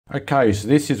Okay, so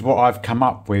this is what I've come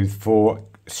up with for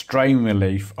strain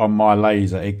relief on my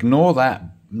laser. Ignore that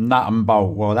nut and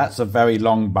bolt. Well, that's a very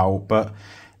long bolt, but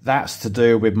that's to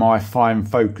do with my fine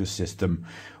focus system.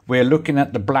 We're looking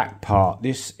at the black part.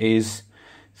 This is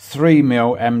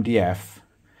 3mm MDF,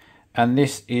 and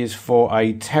this is for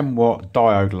a 10-watt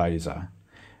diode laser.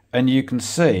 And you can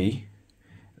see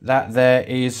that there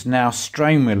is now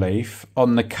strain relief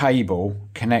on the cable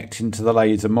connecting to the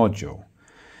laser module.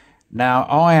 Now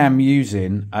I am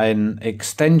using an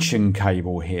extension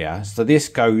cable here, so this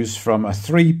goes from a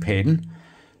 3-pin,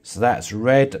 so that's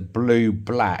red, blue,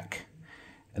 black,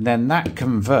 and then that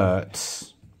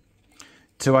converts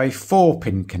to a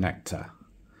 4-pin connector.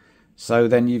 So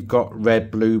then you've got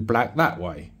red, blue, black that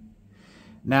way.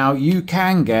 Now you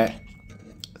can get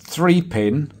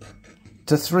 3-pin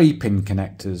to 3-pin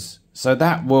connectors, so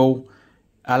that will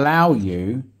allow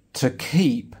you to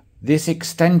keep this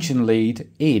extension lead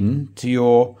in to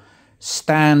your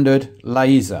standard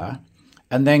laser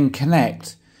and then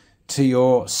connect to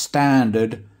your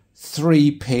standard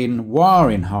 3-pin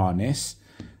wiring harness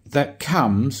that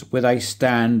comes with a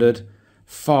standard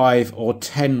 5 or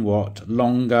 10 watt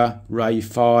longer Ray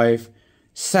 5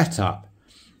 setup.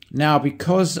 Now,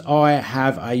 because I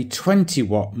have a 20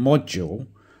 watt module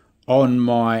on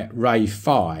my Ray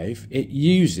 5, it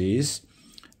uses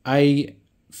a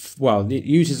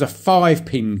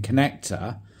 5-pin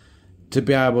connector to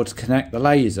be able to connect the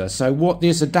laser. So what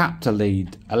this adapter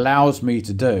lead allows me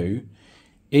to do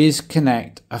is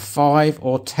connect a 5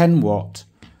 or 10 watt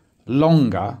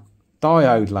longer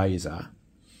diode laser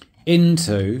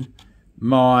into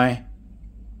my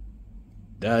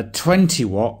 20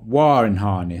 watt wiring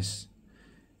harness.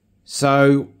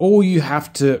 So all you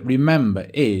have to remember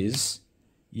is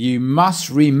you must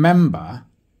remember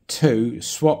to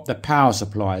swap the power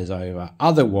supplies over,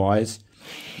 otherwise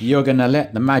you're going to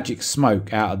let the magic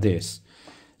smoke out of this.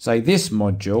 So this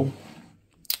module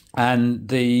and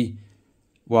the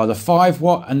 5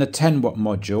 watt and the 10 watt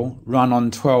module run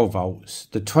on 12 volts.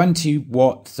 The 20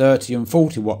 watt, 30 and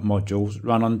 40 watt modules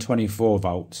run on 24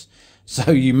 volts.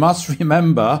 So you must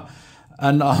remember,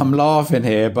 and I'm laughing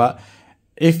here, but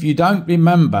if you don't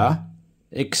remember,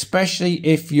 especially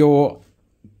if you're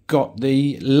got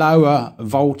the lower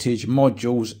voltage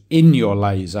modules in your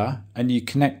laser and you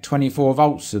connect 24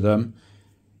 volts to them,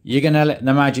 you're going to let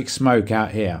the magic smoke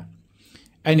out here.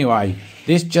 Anyway,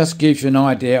 this just gives you an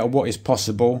idea of what is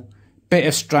possible. Bit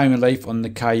of strain relief on the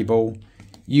cable.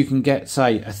 You can get,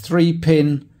 say, a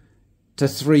 3-pin to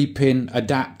 3-pin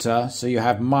adapter, so you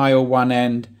have male one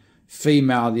end,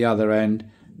 female the other end.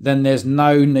 Then there's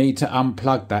no need to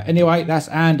unplug that. Anyway, that's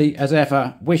Andy, as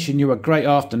ever, wishing you a great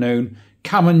afternoon.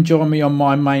 Come and join me on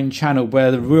my main channel where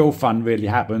the real fun really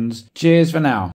happens. Cheers for now.